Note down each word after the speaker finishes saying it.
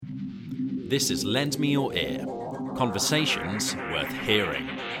This is Lend Me Your Ear. Conversations worth hearing.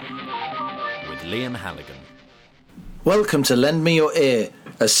 With Liam Halligan. Welcome to Lend Me Your Ear,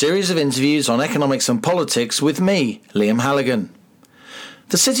 a series of interviews on economics and politics with me, Liam Halligan.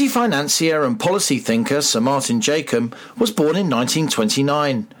 The city financier and policy thinker Sir Martin Jacob was born in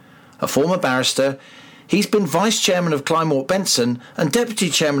 1929. A former barrister, he's been vice-chairman of Kleinmort Benson and deputy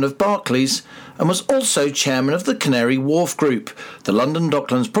chairman of Barclays, and was also chairman of the Canary Wharf Group, the London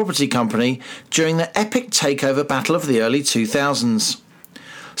Docklands property company, during the epic takeover battle of the early 2000s.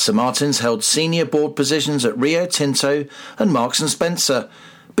 Sir Martin's held senior board positions at Rio Tinto and Marks & Spencer,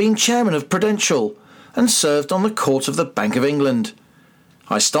 being chairman of Prudential, and served on the court of the Bank of England.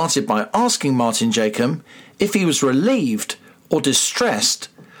 I started by asking Martin Jacob if he was relieved or distressed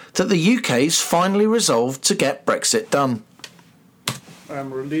that the UK's finally resolved to get Brexit done.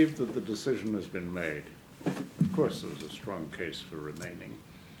 I'm relieved that the decision has been made. Of course, there's a strong case for remaining.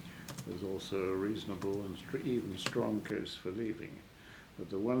 There's also a reasonable and even strong case for leaving. But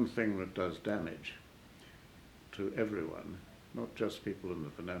the one thing that does damage to everyone, not just people in the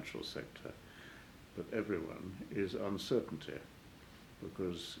financial sector, but everyone, is uncertainty.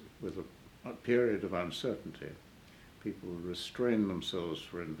 Because with a period of uncertainty, people restrain themselves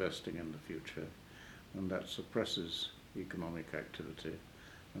for investing in the future, and that suppresses economic activity,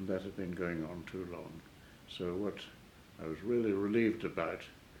 and that had been going on too long. So what I was really relieved about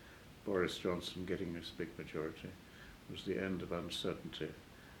Boris Johnson getting this big majority was the end of uncertainty,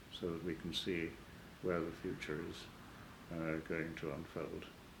 so that we can see where the future is going to unfold.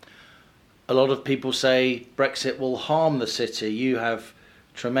 A lot of people say Brexit will harm the city. You have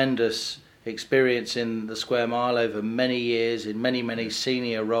tremendous experience in the Square Mile over many years, in many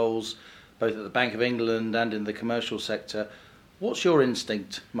senior roles, both at the Bank of England and in the commercial sector. What's your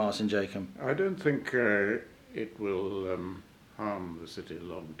instinct, Martin Jacob? I don't think it will harm the city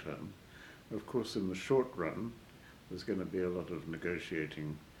long term. Of course, in the short run, there's going to be a lot of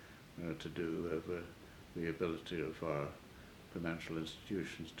negotiating to do over the ability of our financial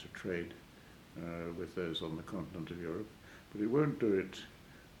institutions to trade with those on the continent of Europe. But it won't do it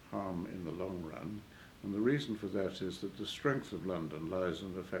harm in the long run. And the reason for that is that the strength of London lies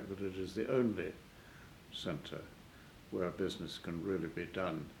in the fact that it is the only centre where business can really be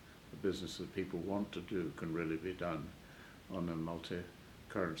done. The business that people want to do can really be done on a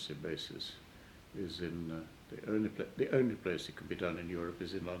multi-currency basis. Is in the only place it can be done in Europe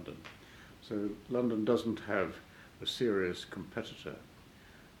is in London. So London doesn't have a serious competitor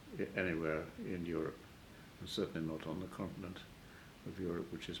anywhere in Europe, and certainly not on the continent of Europe,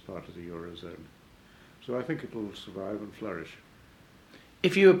 which is part of the Eurozone. So I think it will survive and flourish.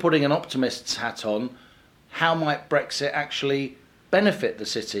 If you were putting an optimist's hat on, how might Brexit actually benefit the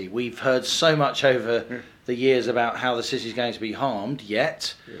city? We've heard so much over the years about how the city is going to be harmed,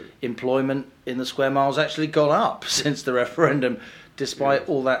 yet employment in the Square Mile's actually gone up since the referendum, despite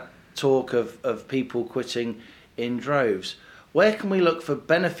all that talk of people quitting in droves. Where can we look for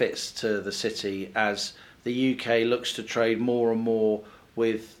benefits to the city as the UK looks to trade more and more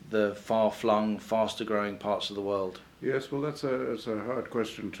with the far-flung, faster-growing parts of the world? Yes, well, that's a hard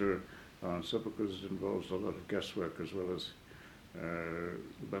question to answer because it involves a lot of guesswork as well as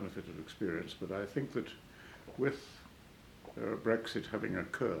the benefit of experience. But I think that with Brexit having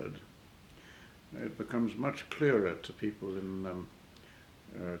occurred, it becomes much clearer to people in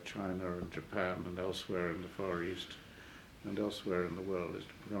China and Japan and elsewhere in the Far East and elsewhere in the world.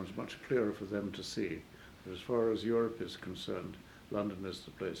 It becomes much clearer for them to see that as far as Europe is concerned, London is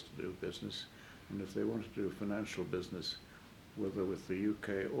the place to do business. And if they want to do financial business, whether with the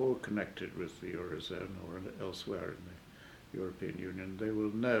UK or connected with the Eurozone or elsewhere in the European Union, they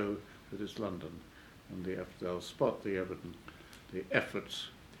will know that it's London. And they'll spot the efforts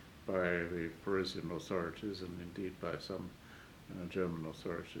by the Parisian authorities and indeed by some German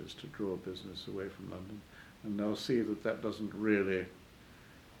authorities to draw business away from London. And they'll see that that doesn't really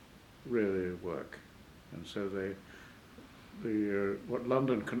work. And so what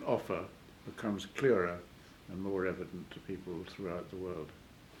London can offer becomes clearer and more evident to people throughout the world.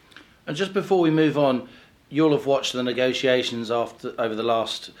 And just before we move on, you'll have watched the negotiations over the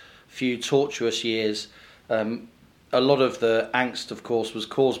last few tortuous years. A lot of the angst, of course, was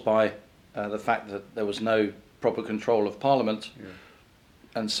caused by the fact that there was no proper control of Parliament,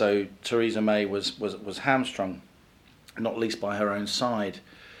 and so Theresa May was hamstrung, not least by her own side.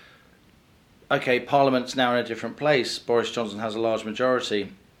 Okay, Parliament's now in a different place. Boris Johnson has a large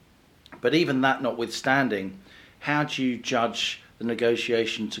majority. But even that notwithstanding, how do you judge the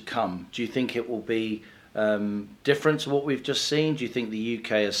negotiation to come? Do you think it will be different to what we've just seen? Do you think the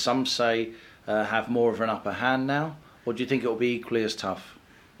UK, as some say, have more of an upper hand now? Or do you think it will be equally as tough?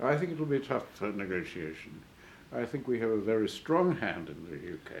 I think it will be a tough negotiation. I think we have a very strong hand in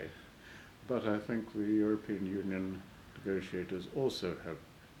the UK, but I think the European Union negotiators also have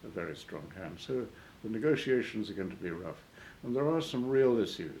a very strong hand. So the negotiations are going to be rough. And there are some real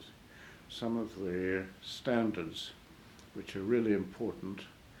issues. Some of the standards which are really important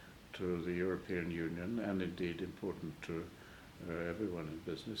to the European Union and indeed important to everyone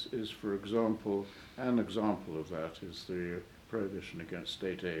in business is, for example, an example of that is the prohibition against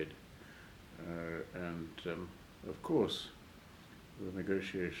state aid. Of course, the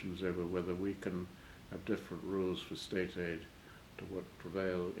negotiations over whether we can have different rules for state aid to what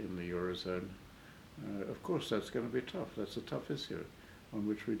prevail in the Eurozone, of course that's going to be tough. That's a tough issue on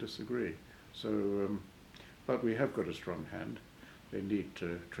which we disagree. So, but we have got a strong hand. They need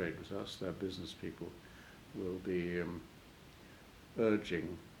to trade with us. Their business people will be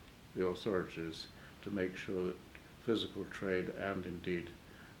urging the authorities to make sure that physical trade and indeed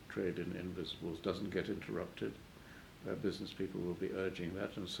trade in invisibles doesn't get interrupted. Their business people will be urging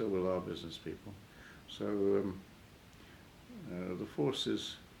that, and so will our business people. So the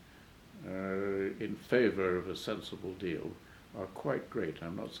forces in favour of a sensible deal are quite great.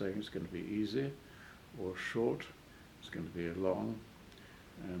 I'm not saying it's going to be easy or short. It's going to be long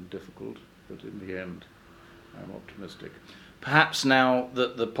and difficult, but in the end, I'm optimistic. Perhaps now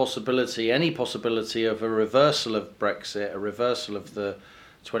that any possibility of a reversal of Brexit, a reversal of the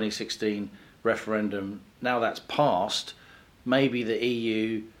 2016 referendum, now that's passed, maybe the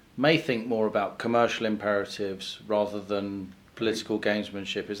EU may think more about commercial imperatives rather than political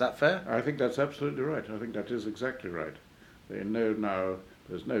gamesmanship. Is that fair? I think that's absolutely right. I think that is exactly right. They know now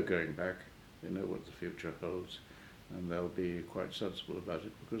there's no going back. They know what the future holds, and they'll be quite sensible about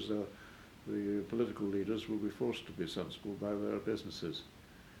it because the political leaders will be forced to be sensible by their businesses.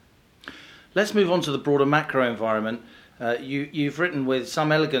 Let's move on to the broader macro environment. You've written with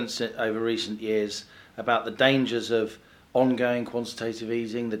some elegance over recent years about the dangers of ongoing quantitative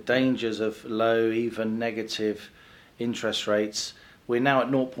easing, the dangers of low, even negative interest rates. We're now at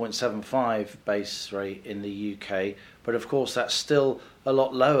 0.75 base rate in the UK, but of course that's still a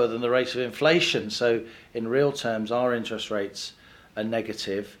lot lower than the rate of inflation. So in real terms, our interest rates are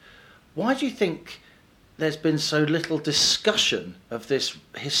negative. Why do you think there's been so little discussion of this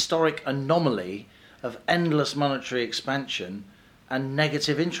historic anomaly of endless monetary expansion and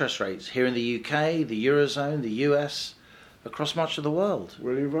negative interest rates here in the UK, the Eurozone, the US, across much of the world?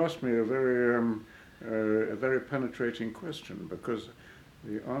 Well, you've asked me a very penetrating question, because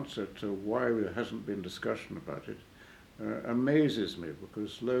the answer to why there hasn't been discussion about it amazes me,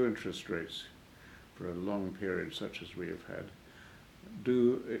 because low interest rates for a long period such as we have had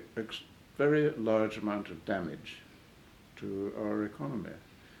do a very large amount of damage to our economy.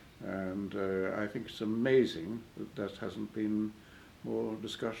 And I think it's amazing that hasn't been more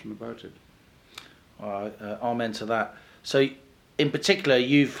discussion about it. Amen to that. So in particular,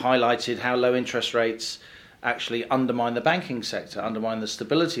 you've highlighted how low interest rates actually undermine the banking sector, undermine the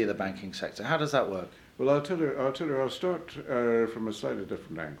stability of the banking sector. How does that work? Well, I'll start from a slightly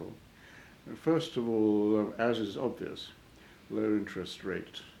different angle. First of all, as is obvious, low interest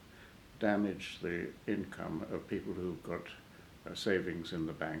rates damage the income of people who've got savings in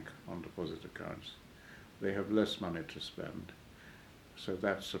the bank on deposit accounts. They have less money to spend, so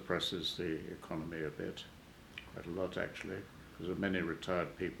that suppresses the economy a bit, quite a lot actually, because there are many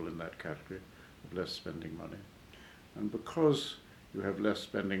retired people in that category with less spending money. And because you have less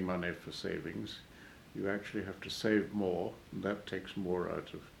spending money for savings, you actually have to save more, and that takes more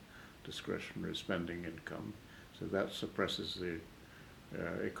out of discretionary spending income, so that suppresses the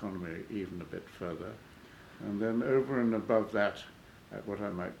economy even a bit further. And then over and above that, at what I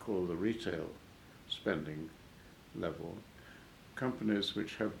might call the retail spending level, companies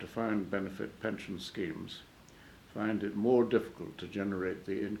which have defined benefit pension schemes find it more difficult to generate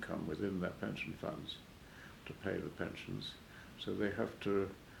the income within their pension funds to pay the pensions. So they have to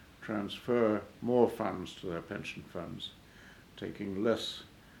transfer more funds to their pension funds, taking less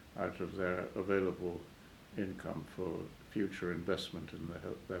out of their available income for future investment in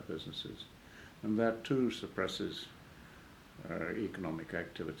their businesses. And that too suppresses economic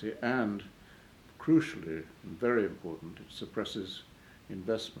activity, and crucially and very important, it suppresses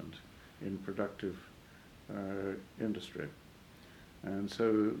investment in productive industry. And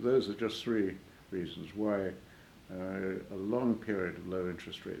so those are just three reasons why a long period of low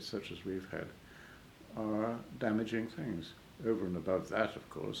interest rates such as we've had are damaging things. Over and above that, of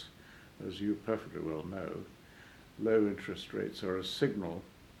course, as you perfectly well know, low interest rates are a signal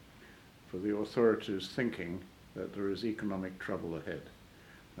for the authorities thinking that there is economic trouble ahead,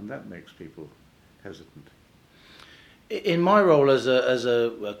 and that makes people hesitant. In my role as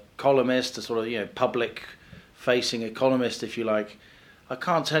a columnist, a sort of public-facing economist, if you like, I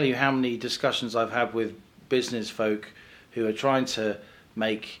can't tell you how many discussions I've had with business folk who are trying to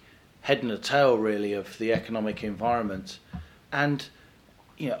make head and a tail really of the economic environment, and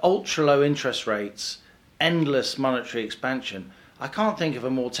ultra low interest rates, endless monetary expansion. I can't think of a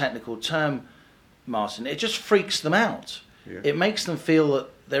more technical term, Martin. It just freaks them out. Yeah. It makes them feel that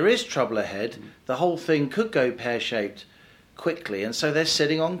there is trouble ahead. The whole thing could go pear-shaped quickly, and so they're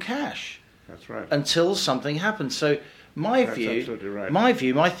sitting on cash. That's right. Until something happens. So my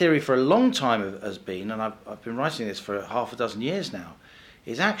theory for a long time has been, and I've been writing this for half a dozen years now,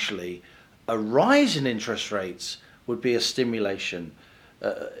 is actually a rise in interest rates would be a stimulation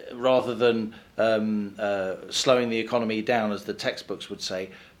rather than slowing the economy down, as the textbooks would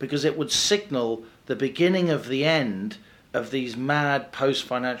say, because it would signal the beginning of the end of these mad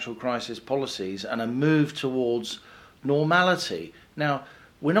post-financial crisis policies and a move towards normality. Now,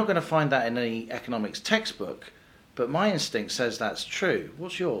 we're not going to find that in any economics textbook, but my instinct says that's true.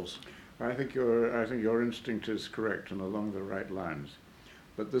 What's yours? I think your instinct is correct and along the right lines.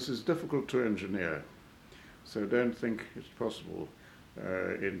 But this is difficult to engineer. So don't think it's possible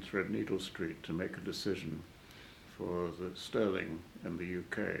in Threadneedle Street to make a decision for the sterling in the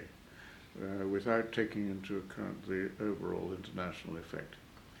UK without taking into account the overall international effect.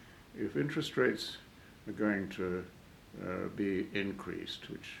 If interest rates are going to be increased,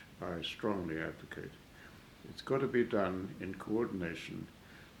 which I strongly advocate, it's got to be done in coordination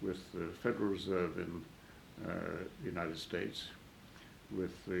with the Federal Reserve in the United States,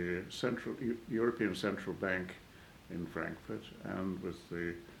 with the European Central Bank in Frankfurt, and with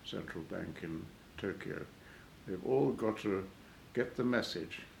the Central Bank in Tokyo. They've all got to get the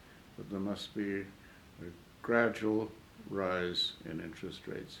message that there must be a gradual rise in interest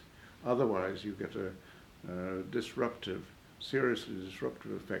rates. Otherwise, you get a seriously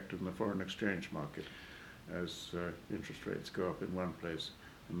disruptive effect in the foreign exchange market as interest rates go up in one place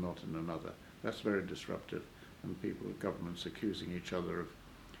and not in another. That's very disruptive, and governments accusing each other of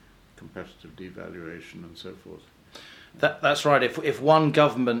competitive devaluation and so forth. That's right. If one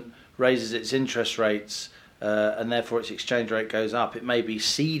government raises its interest rates and therefore its exchange rate goes up, it may be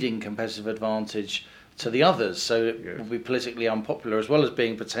ceding competitive advantage to the others, so it will be politically unpopular as well as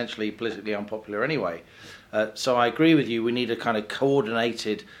being potentially politically unpopular anyway. So I agree with you, we need a kind of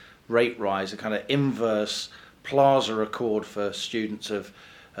coordinated rate rise, a kind of inverse Plaza Accord for students of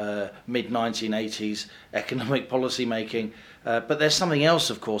mid-1980s economic policy making. But there's something else,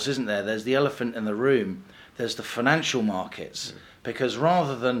 of course, isn't there? There's the elephant in the room. There's the financial markets. Because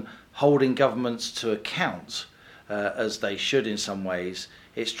rather than holding governments to account, as they should in some ways,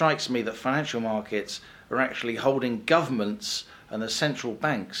 it strikes me that financial markets are actually holding governments and the central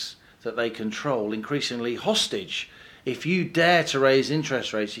banks that they control increasingly hostage. If you dare to raise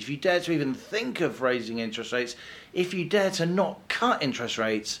interest rates, if you dare to even think of raising interest rates, if you dare to not cut interest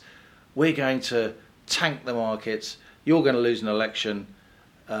rates, we're going to tank the markets, you're going to lose an election,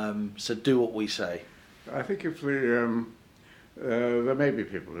 so do what we say. I think if there may be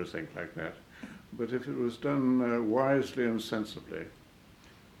people who think like that, but if it was done wisely and sensibly,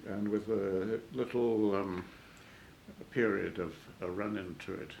 and with a little period of a run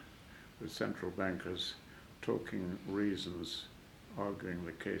into it, with central bankers talking reasons, arguing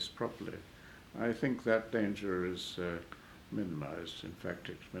the case properly, I think that danger is minimized. In fact,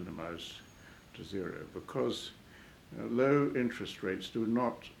 it's minimized to zero, because low interest rates do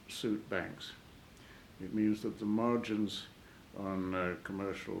not suit banks. It means that the margins on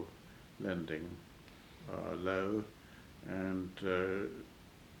commercial lending are low, and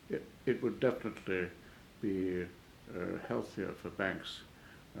it would definitely be healthier for banks'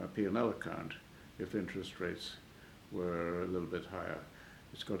 P&L account if interest rates were a little bit higher.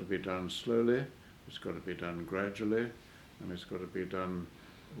 It's got to be done slowly, it's got to be done gradually, and it's got to be done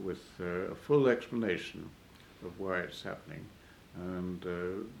with a full explanation of why it's happening, and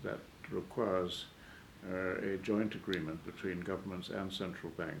that requires a joint agreement between governments and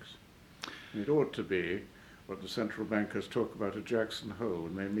central banks. It ought to be what the central bankers talk about at Jackson Hole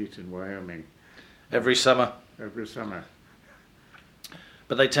when they meet in Wyoming. Every summer. Every summer.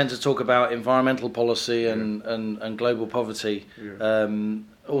 But they tend to talk about environmental policy and global poverty,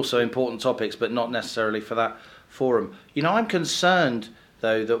 also important topics, but not necessarily for that forum. You know, I'm concerned,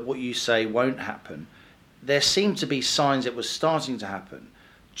 though, that what you say won't happen. There seem to be signs it was starting to happen.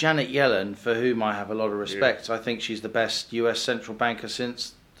 Janet Yellen, for whom I have a lot of respect, I think she's the best US central banker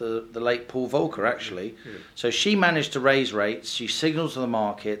since the late Paul Volcker, actually. So she managed to raise rates, she signaled to the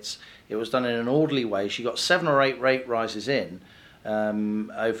markets, it was done in an orderly way. She got 7 or 8 rate rises in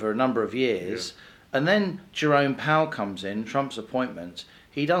over a number of years. And then Jerome Powell comes in, Trump's appointment.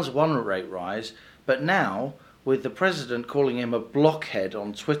 He does one rate rise, but now, with the president calling him a blockhead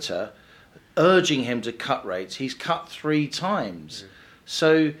on Twitter, urging him to cut rates, he's cut 3 times.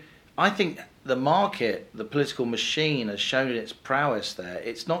 So I think the market, the political machine, has shown its prowess there.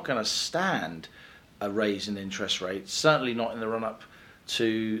 It's not going to stand a raise in interest rates, certainly not in the run-up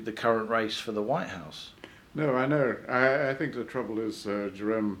to the current race for the White House. No, I know. I think the trouble is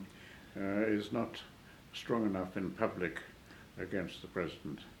Jerome is not strong enough in public against the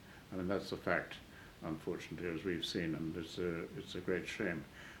president. I mean, that's a fact, unfortunately, as we've seen, and it's a great shame.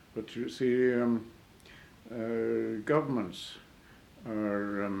 But you see, governments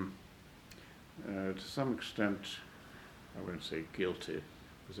are, to some extent, I won't say guilty,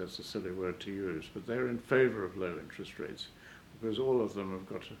 because that's a silly word to use, but they're in favour of low interest rates, because all of them have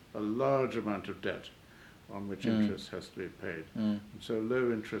got a large amount of debt on which interest has to be paid. And so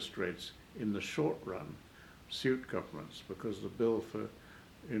low interest rates in the short run suit governments, because the bill for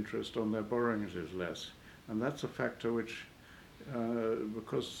interest on their borrowings is less. And that's a factor which,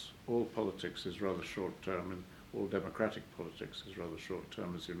 because all politics is rather short-term, and all democratic politics is rather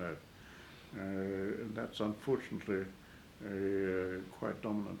short-term, as you know, that's unfortunately a quite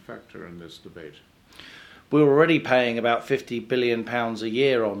dominant factor in this debate. We're already paying about £50 billion a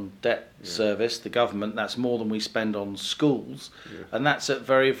year on debt service, the government. That's more than we spend on schools. And that's at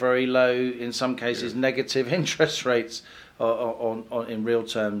very, very low, in some cases, negative interest rates on in real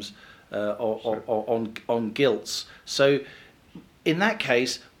terms on gilts. So in that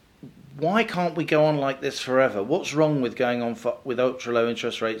case, why can't we go on like this forever? What's wrong with going on with ultra low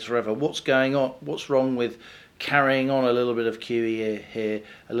interest rates forever? What's wrong with carrying on a little bit of QE here,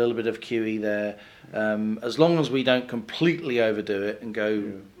 a little bit of QE there? As long as we don't completely overdo it and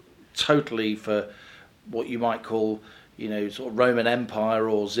go totally for what you might call, sort of Roman Empire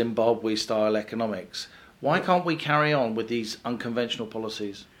or Zimbabwe style economics, why can't we carry on with these unconventional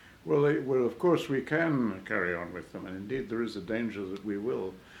policies? Well, of course we can carry on with them, and indeed there is a danger that we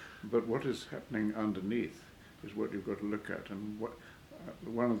will. But what is happening underneath is what you've got to look at. And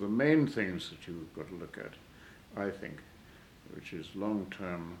one of the main things that you've got to look at, I think, which is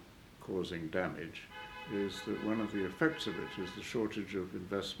long-term causing damage, is that one of the effects of it is the shortage of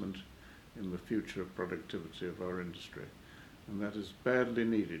investment in the future productivity of our industry. And that is badly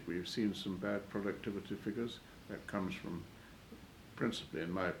needed. We've seen some bad productivity figures. That comes from, principally,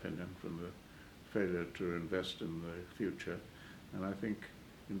 in my opinion, from the failure to invest in the future. And I think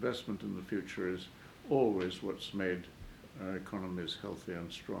investment in the future is always what's made our economies healthy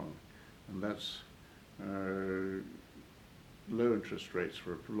and strong. And that's low interest rates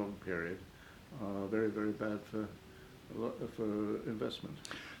for a prolonged period are very, very bad for investment.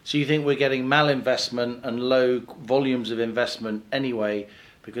 So you think we're getting malinvestment and low volumes of investment anyway,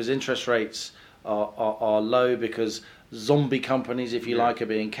 because interest rates are low, because zombie companies, if you like, are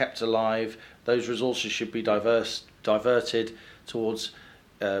being kept alive. Those resources should be diverted towards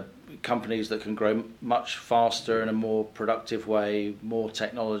companies that can grow much faster in a more productive way, more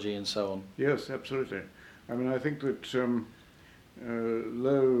technology and so on. Yes, absolutely. I mean, I think that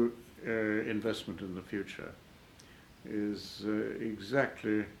low investment in the future is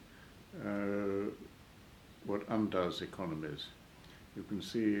exactly what undoes economies. You can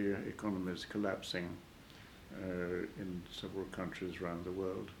see economies collapsing in several countries around the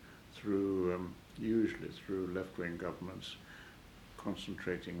world usually through left-wing governments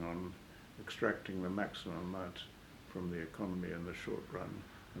concentrating on extracting the maximum amount from the economy in the short run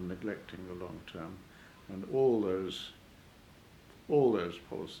and neglecting the long term. And all those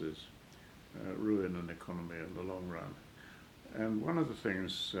policies ruin an economy in the long run. And one of the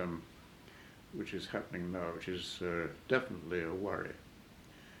things which is happening now, which is definitely a worry,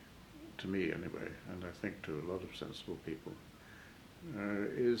 to me anyway, and I think to a lot of sensible people,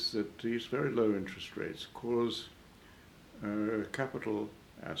 is that these very low interest rates cause capital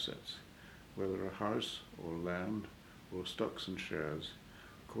assets, whether a house or land or stocks and shares,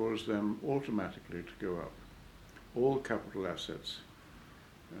 cause them automatically to go up. All capital assets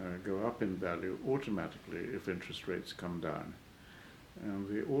go up in value automatically if interest rates come down. And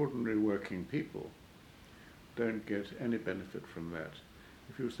the ordinary working people don't get any benefit from that.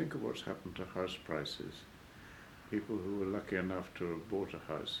 If you think of what's happened to house prices, people who were lucky enough to have bought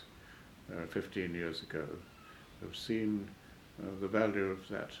a house 15 years ago have seen the value of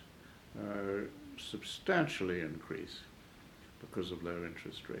that substantially increase because of low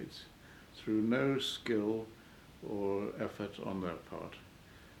interest rates, through no skill or effort on their part.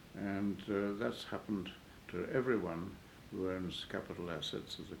 And that's happened to everyone who owns capital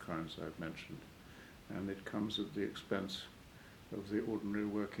assets of the kinds I've mentioned. And it comes at the expense of the ordinary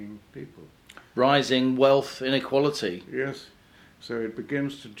working people. Rising wealth inequality. Yes, so it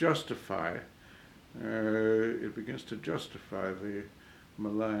begins to justify the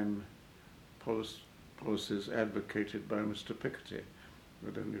malign policies advocated by Mr. Piketty. I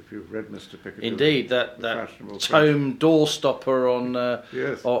don't know if you've read Mr. Piketty. Indeed, that tome doorstopper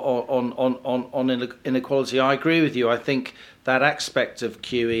yes. on inequality. I agree with you. I think that aspect of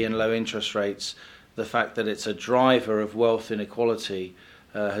QE and low interest rates, the fact that it's a driver of wealth inequality,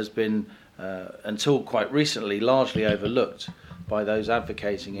 has been, until quite recently, largely overlooked by those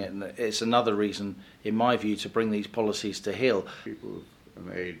advocating it. And it's another reason, in my view, to bring these policies to heel. People of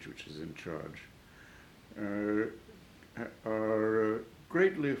an age which is in charge are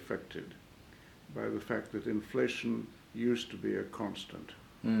greatly affected by the fact that inflation used to be a constant.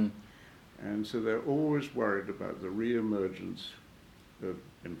 And so they're always worried about the re-emergence of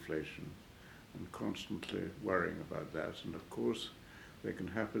inflation and constantly worrying about that. And of course, they can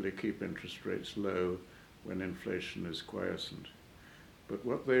happily keep interest rates low when inflation is quiescent. But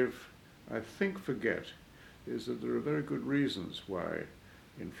what they've, I think, forget is that there are very good reasons why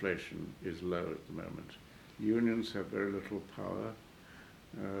inflation is low at the moment. Unions have very little power.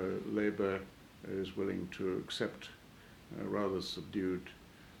 Labour is willing to accept rather subdued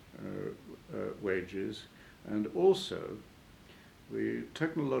wages, and also the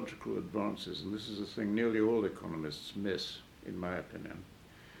technological advances, and this is a thing nearly all economists miss, in my opinion,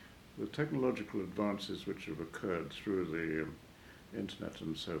 the technological advances which have occurred through the internet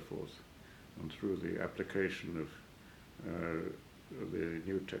and so forth, and through the application of the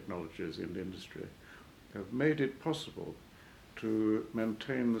new technologies in industry, have made it possible to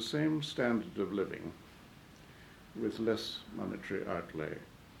maintain the same standard of living with less monetary outlay.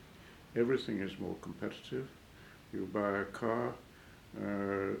 Everything is more competitive. You buy a car,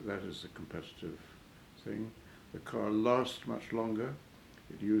 that is a competitive thing. The car lasts much longer,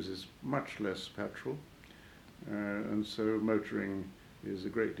 it uses much less petrol, and so motoring is a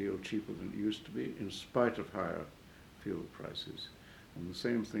great deal cheaper than it used to be, in spite of higher fuel prices. And the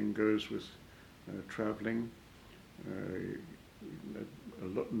same thing goes with travelling.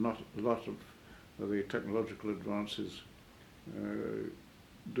 A lot of the technological advances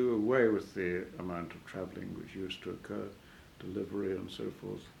do away with the amount of travelling which used to occur. Delivery and so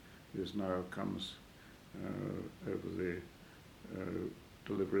forth now comes over the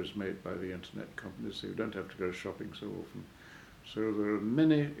deliveries made by the internet companies, so you don't have to go shopping so often. So there are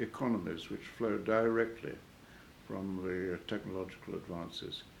many economies which flow directly from the technological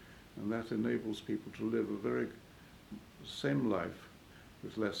advances, and that enables people to live a very same life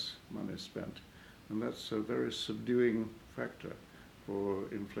with less money spent, and that's a very subduing factor for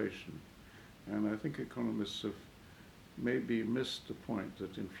inflation. And I think economists have maybe missed the point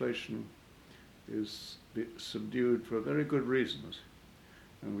that inflation is subdued for very good reasons,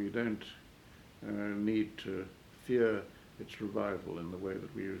 and we don't need to fear its revival in the way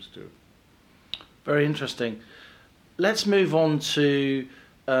that we used to. Very interesting. Let's move on to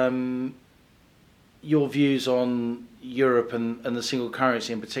your views on Europe and the single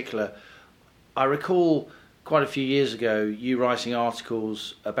currency in particular. I recall quite a few years ago you writing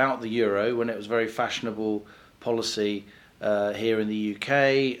articles about the euro when it was a very fashionable policy here in the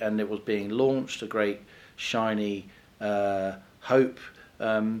UK, and it was being launched, a great shiny hope.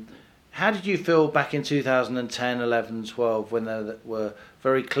 How did you feel back in 2010, 11, 12 when there were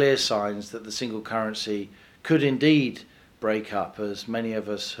very clear signs that the single currency could indeed break up, as many of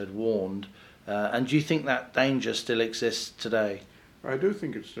us had warned? And do you think that danger still exists today? I do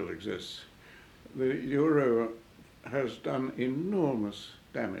think it still exists. The euro has done enormous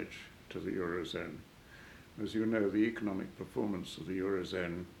damage to the eurozone. As you know, the economic performance of the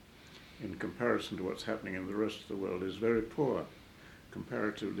eurozone in comparison to what's happening in the rest of the world is very poor,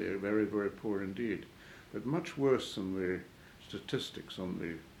 comparatively very, very poor indeed, but much worse than the statistics on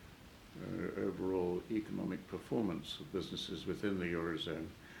the overall economic performance of businesses within the eurozone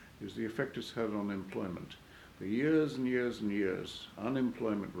is the effect it's had on employment. For years and years and years,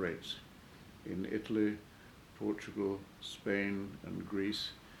 unemployment rates in Italy, Portugal, Spain and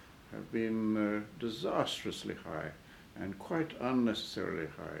Greece have been disastrously high, and quite unnecessarily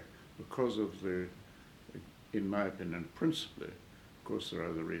high, because of the, in my opinion, principally, of course there are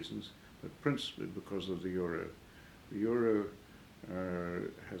other reasons, but principally because of the euro. The euro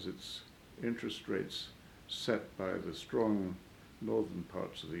has its interest rates set by the strong northern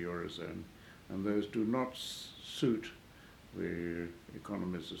parts of the eurozone, and those do not suit the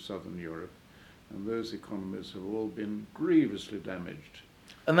economies of southern Europe, and those economies have all been grievously damaged.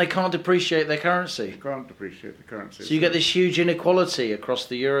 And they can't depreciate their currency. They can't depreciate the currency. So you get this huge inequality across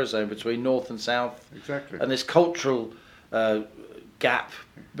the eurozone between north and south. Exactly. And this cultural gap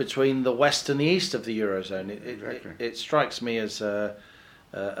between the west and the east of the Eurozone. Exactly. It strikes me as a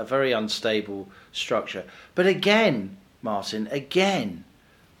very unstable structure. But again, Martin,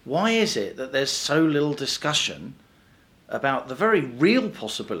 why is it that there's so little discussion about the very real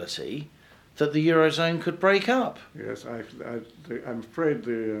possibility that the Eurozone could break up? Yes, I'm afraid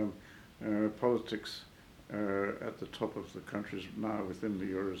the politics at the top of the countries now within the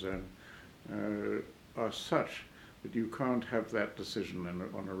Eurozone are such that you can't have that decision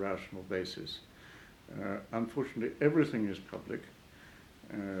on a rational basis. Unfortunately, everything is public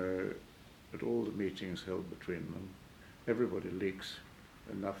at all the meetings held between them. Everybody leaks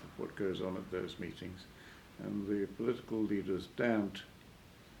enough of what goes on at those meetings, and the political leaders daren't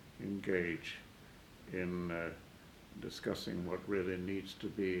engage in discussing what really needs to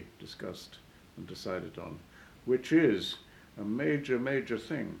be discussed and decided on, which is a major, major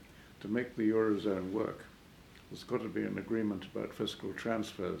thing to make the Eurozone work. There's got to be an agreement about fiscal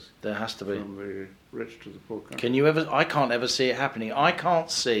transfers. There has to be. From the rich to the poor countries. Can you ever? I can't ever see it happening. I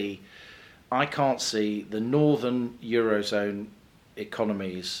can't see the northern Eurozone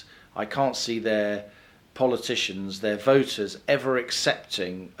economies. I can't see their politicians, their voters, ever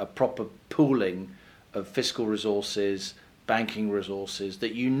accepting a proper pooling of fiscal resources, banking resources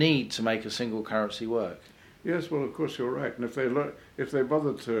that you need to make a single currency work. Yes, well, of course you're right. And if they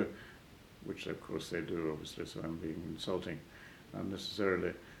bother to, which of course they do, obviously, so I'm being insulting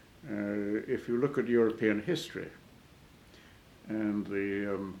unnecessarily. If you look at European history and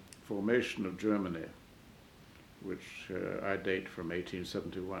the formation of Germany, which I date from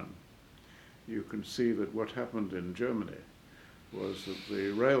 1871, you can see that what happened in Germany was that the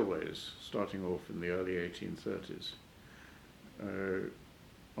railways, starting off in the early 1830s,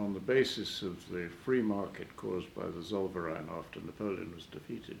 on the basis of the free market caused by the Zollverein after Napoleon was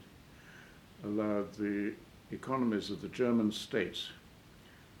defeated, allowed the economies of the German states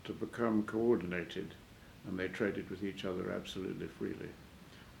to become coordinated, and they traded with each other absolutely freely.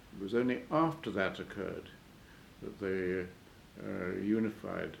 It was only after that occurred that they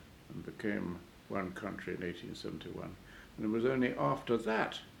unified and became one country in 1871. And it was only after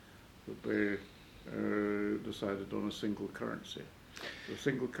that that they decided on a single currency. The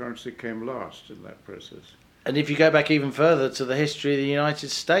single currency came last in that process. And if you go back even further to the history of the United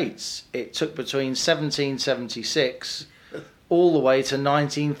States, it took between 1776 all the way to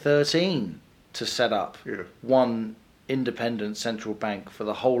 1913 to set up one independent central bank for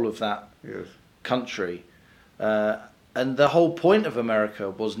the whole of that country. And the whole point of America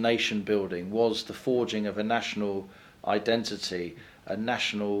was nation building, was the forging of a national identity, a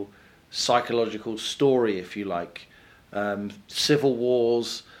national psychological story, if you like, civil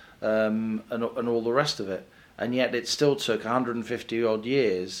wars, and all the rest of it. And yet it still took 150 odd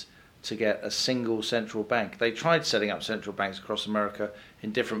years to get a single central bank. They tried setting up central banks across America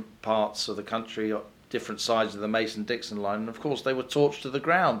in different parts of the country, different sides of the Mason-Dixon line, and of course they were torched to the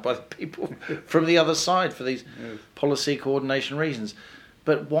ground by the people from the other side for these policy coordination reasons.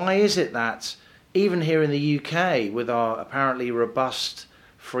 But why is it that even here in the UK, with our apparently robust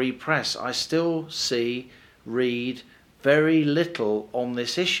free press, I still read very little on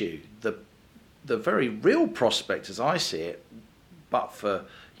this issue? The very real prospect, as I see it, but for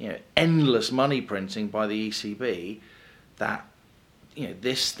endless money printing by the ECB, that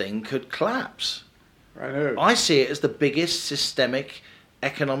this thing could collapse. I know. I see it as the biggest systemic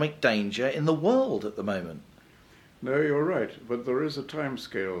economic danger in the world at the moment. No, you're right, but there is a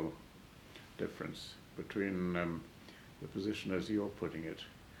timescale difference between the position as you're putting it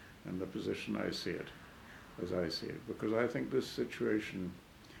and the position I see it, as I see it, because I think this situation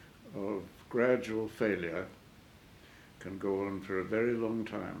of gradual failure can go on for a very long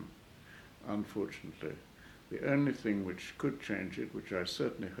time, unfortunately. The only thing which could change it, which I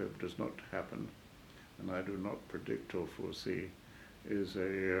certainly hope does not happen, and I do not predict or foresee, is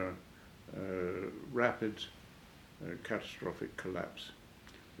a rapid catastrophic collapse,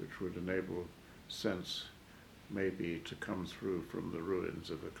 which would enable sense maybe to come through from the ruins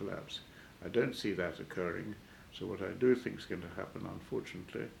of a collapse. I don't see that occurring, so what I do think is going to happen,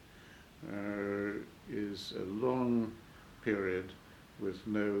 unfortunately, is a long period with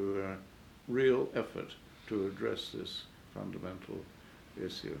no real effort to address this fundamental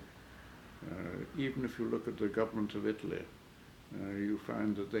issue. Even if you look at the government of Italy, you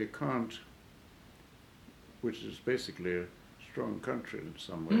find that they can't, which is basically a strong country in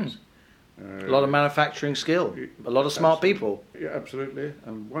some ways. A lot of manufacturing skill, a lot of smart people. Yeah, absolutely,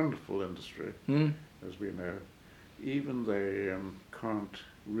 and wonderful industry, as we know. Even they can't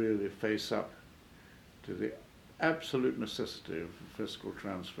really face up to the absolute necessity of fiscal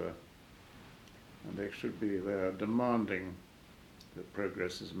transfer. and they are demanding that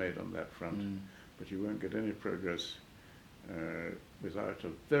progress is made on that front. But you won't get any progress without a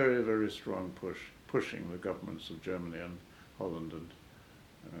very, very strong pushing the governments of Germany and Holland and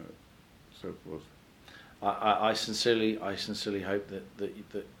so forth. I sincerely hope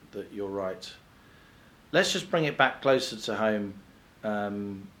that you're right. Let's just bring it back closer to home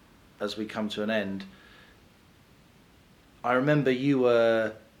as we come to an end. I remember you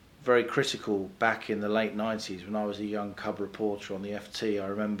were very critical back in the late 90s when I was a young cub reporter on the FT. I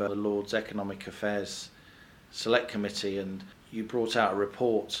remember the Lord's Economic Affairs Select Committee, and you brought out a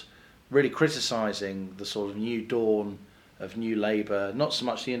report really criticising the sort of new dawn of New Labour, not so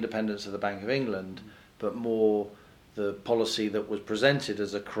much the independence of the Bank of England, but more the policy that was presented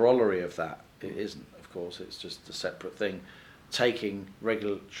as a corollary of that. It isn't, of course, it's just a separate thing, taking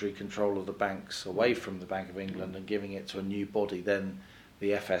regulatory control of the banks away from the Bank of England and giving it to a new body, then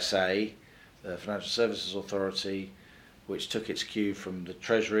the FSA, the Financial Services Authority, which took its cue from the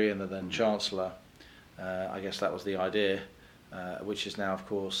Treasury and the then Chancellor. I guess that was the idea, which is now, of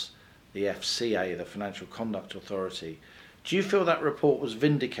course, the FCA, the Financial Conduct Authority. Do you feel that report was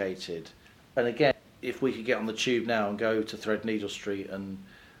vindicated? And again, if we could get on the tube now and go to Threadneedle Street and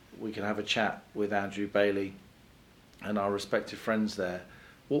we can have a chat with Andrew Bailey and our respective friends there,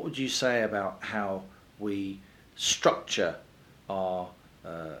 what would you say about how we structure our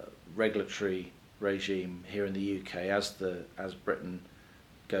regulatory regime here in the UK as Britain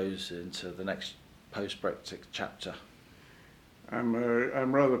goes into the next post-Brexit chapter?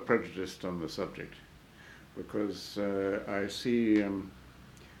 I'm rather prejudiced on the subject because I see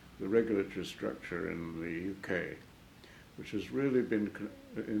the regulatory structure in the UK, which has really been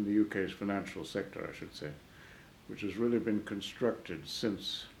in the UK's financial sector, I should say, which has really been constructed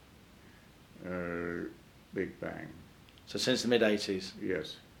since Big Bang. So since the mid-80s?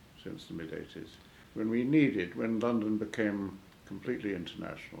 Yes, since the mid-80s. When London became completely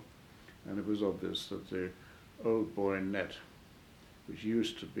international, and it was obvious that the old boy net, which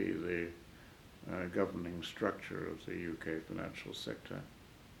used to be the governing structure of the UK financial sector,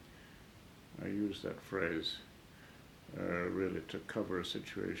 I use that phrase really to cover a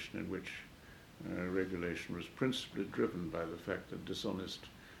situation in which regulation was principally driven by the fact that dishonest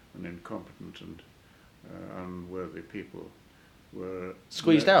and incompetent and unworthy people were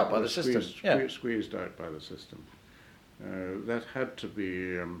squeezed out by the system. Squeezed out by the system. That had to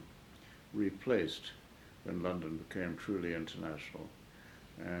be replaced when London became truly international.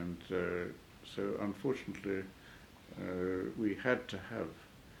 And so unfortunately we had to have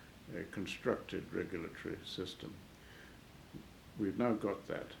a constructed regulatory system. We've now got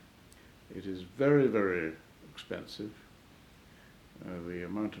that. It is very, very expensive. The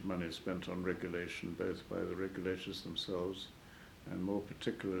amount of money spent on regulation, both by the regulators themselves and more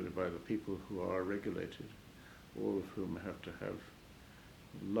particularly by the people who are regulated, all of whom have to have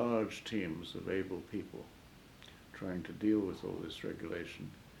large teams of able people trying to deal with all this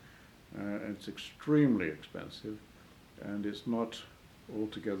regulation. It's extremely expensive, and it's not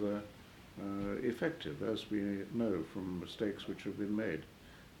altogether effective, as we know from mistakes which have been made,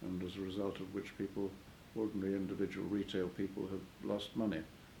 and as a result of which ordinary individual retail people have lost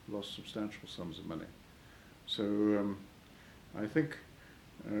substantial sums of money. So I think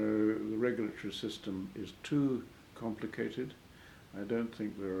the regulatory system is too complicated. I don't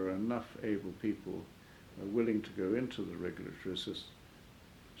think there are enough able people willing to go into the regulatory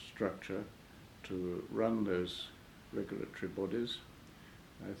structure to run those regulatory bodies.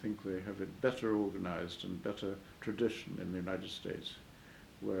 I think they have it better organized and better tradition in the United States,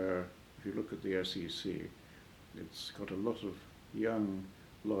 where if you look at the SEC, it's got a lot of young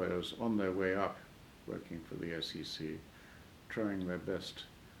lawyers on their way up working for the SEC, trying their best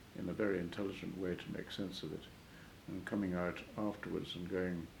in a very intelligent way to make sense of it, and coming out afterwards and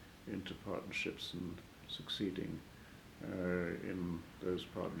going into partnerships and succeeding in those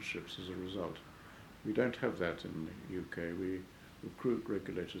partnerships as a result. We don't have that in the UK. We recruit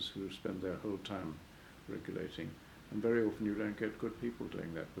regulators who spend their whole time regulating, and very often you don't get good people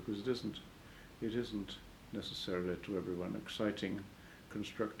doing that because it isn't necessarily to everyone exciting,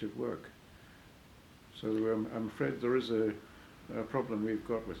 constructive work. So I'm afraid there is a problem we've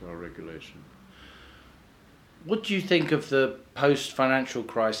got with our regulation. What do you think of the post-financial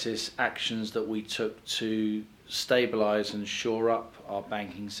crisis actions that we took to stabilise and shore up our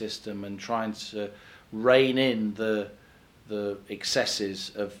banking system and trying to rein in the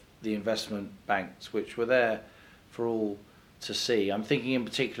excesses of the investment banks, which were there for all to see? I'm thinking in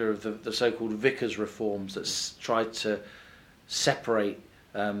particular of the so-called Vickers reforms that tried to separate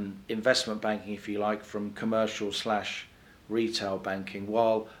investment banking, if you like, from commercial/retail banking,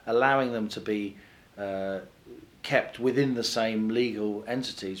 while allowing them to be kept within the same legal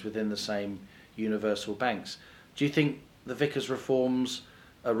entities, within the same universal banks. Do you think the Vickers reforms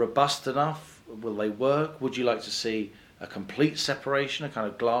are robust enough? Will they work? Would you like to see a complete separation, a kind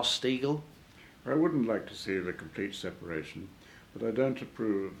of Glass-Steagall? I wouldn't like to see the complete separation, but I don't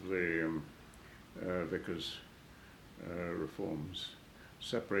approve of the Vickers reforms,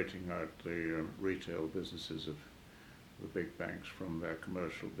 separating out the retail businesses of the big banks from their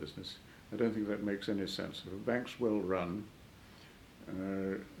commercial business. I don't think that makes any sense. If a bank's well run,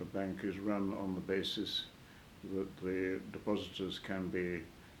 a bank is run on the basis that the depositors can be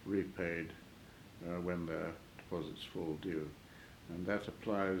repaid when their deposits fall due. And that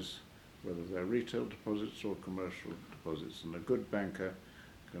applies whether they're retail deposits or commercial deposits. And a good banker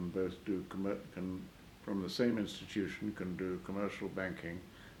can both do, from the same institution, can do commercial banking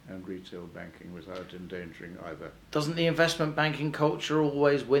and retail banking without endangering either. Doesn't the investment banking culture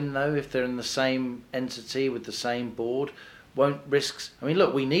always win, though, if they're in the same entity with the same board? Won't risks... I mean,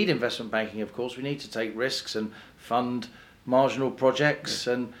 look, we need investment banking, of course. We need to take risks and fund marginal projects,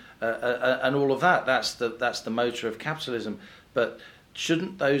 yes, and all of that. That's the motor of capitalism. But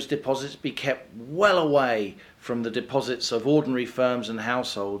shouldn't those deposits be kept well away from the deposits of ordinary firms and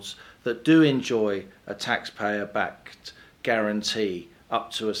households that do enjoy a taxpayer-backed guarantee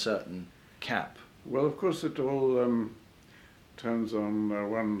up to a certain cap? Well, of course, it all turns on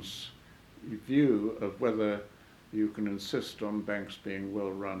one's view of whether you can insist on banks being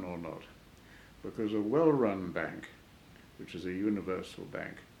well run or not. Because a well-run bank, which is a universal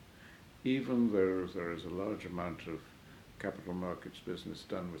bank, even though there is a large amount of capital markets business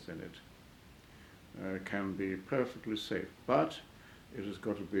done within it, can be perfectly safe. But it has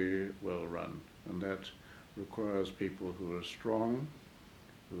got to be well run, and that requires people who are strong,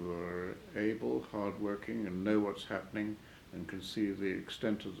 who are able, hard-working, and know what's happening and can see the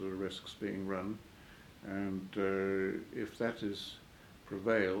extent of the risks being run. And if that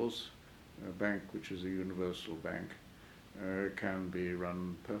prevails, a bank which is a universal bank can be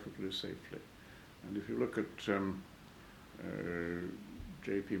run perfectly safely. And if you look at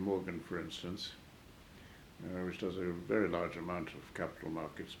JP Morgan, for instance, which does a very large amount of capital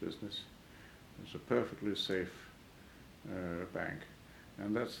markets business, it's a perfectly safe bank.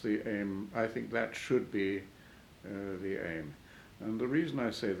 And that's the aim. I think that should be the aim. And the reason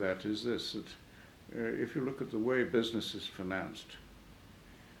I say that is this, that if you look at the way business is financed,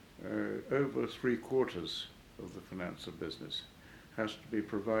 over 3/4 of the finance of business has to be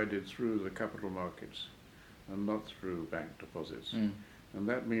provided through the capital markets and not through bank deposits. And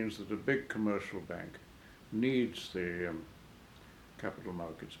that means that a big commercial bank needs the capital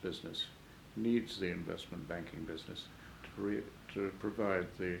markets business, needs the investment banking business to provide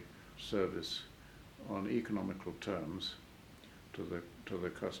the service on economical terms to the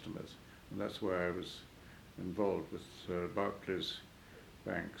customers. And that's why I was involved with Barclays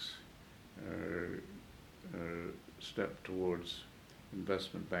Bank's step towards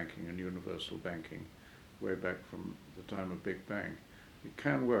investment banking and universal banking way back from the time of Big Bang. It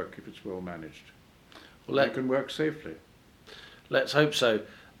can work if it's well managed. Well, it can work safely. Let's hope so.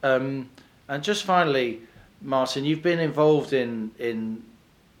 And just finally, Martin, you've been involved in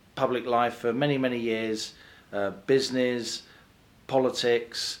public life for many, many years, business,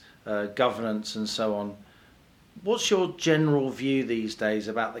 politics, governance and so on. What's your general view these days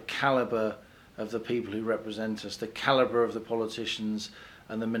about the calibre of the people who represent us, the calibre of the politicians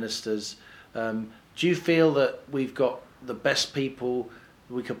and the ministers? Do you feel that we've got the best people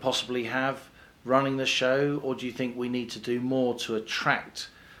we could possibly have running the show, or do you think we need to do more to attract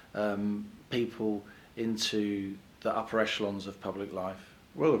people into the upper echelons of public life?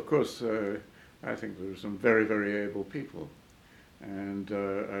 Well, of course, I think there are some very, very able people, and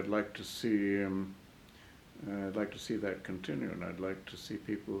I'd like to see that continue, and I'd like to see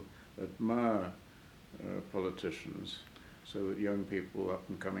people admire politicians, so that young people,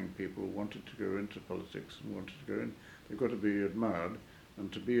 up-and-coming people, wanted to go into politics and wanted to go in. They've got to be admired,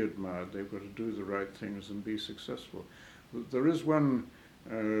 and to be admired, they've got to do the right things and be successful. There is one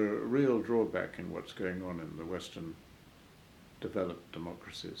real drawback in what's going on in the Western developed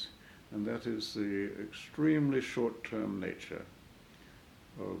democracies, and that is the extremely short-term nature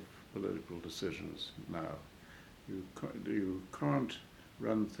of political decisions now. You can't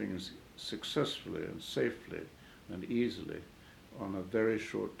run things successfully and safely and easily on a very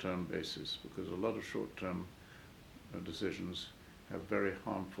short-term basis, because a lot of short-term decisions have very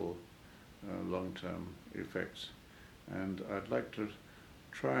harmful long-term effects. And I'd like to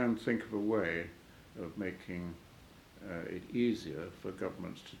try and think of a way of making it easier for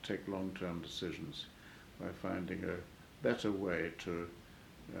governments to take long-term decisions by finding a better way to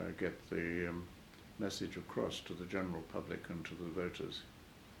get the message across to the general public and to the voters.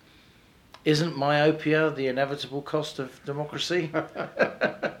 Isn't myopia the inevitable cost of democracy?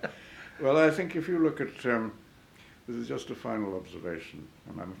 Well, I think if you look at, this is just a final observation,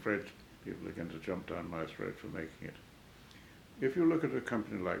 and I'm afraid people are going to jump down my throat for making it. If you look at a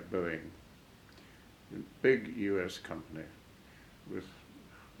company like Boeing, a big US company with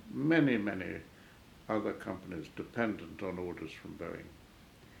many, many other companies dependent on orders from Boeing,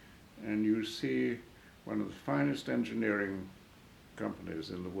 and you see one of the finest engineering companies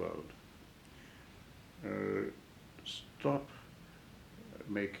in the world stop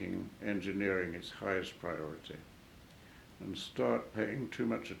making engineering its highest priority and start paying too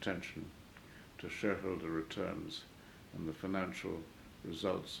much attention to shareholder returns and the financial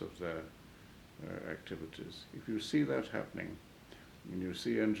results of their activities. If you see that happening, and you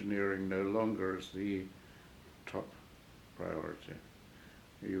see engineering no longer as the top priority,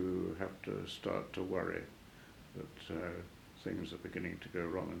 you have to start to worry that things are beginning to go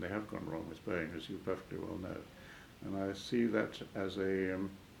wrong, and they have gone wrong with Boeing, as you perfectly well know. And I see that as an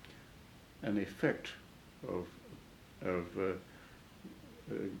effect of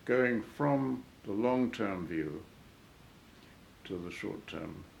going from the long-term view to the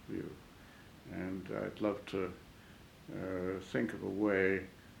short-term view. And I'd love to think of a way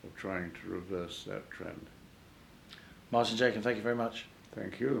of trying to reverse that trend. Martin Jacob, thank you very much.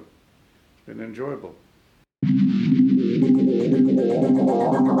 Thank you. It's been enjoyable.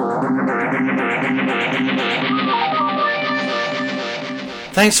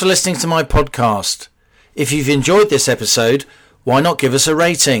 Thanks for listening to my podcast. If you've enjoyed this episode, why not give us a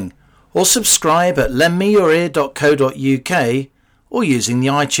rating or subscribe at lendmeyourear.co.uk or using the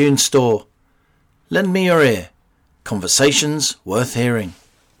iTunes store. Lend Me Your Ear. Conversations worth hearing.